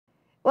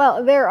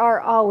Well, there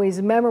are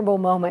always memorable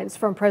moments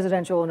from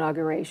presidential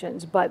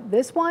inaugurations, but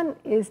this one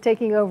is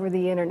taking over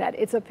the internet.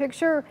 It's a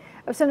picture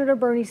of Senator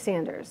Bernie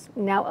Sanders.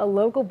 Now, a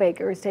local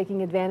baker is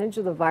taking advantage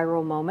of the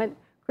viral moment.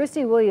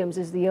 Christy Williams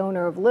is the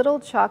owner of Little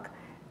Chunk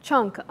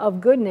of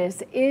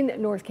Goodness in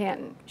North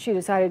Canton. She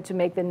decided to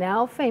make the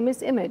now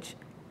famous image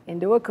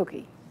into a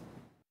cookie.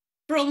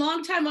 For a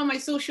long time on my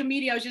social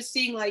media, I was just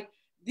seeing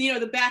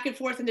the back and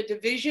forth and the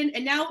division.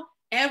 And now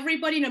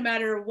everybody, no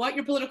matter what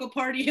your political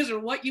party is or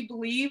what you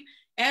believe,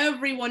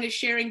 everyone is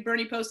sharing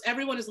Bernie posts.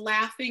 Everyone is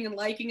laughing and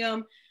liking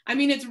them. I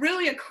mean, it's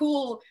really a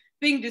cool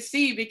thing to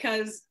see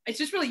because it's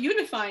just really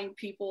unifying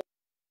people.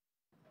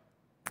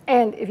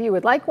 And if you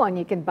would like one,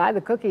 you can buy the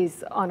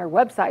cookies on our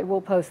website.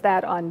 We'll post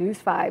that on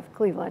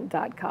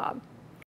news5cleveland.com.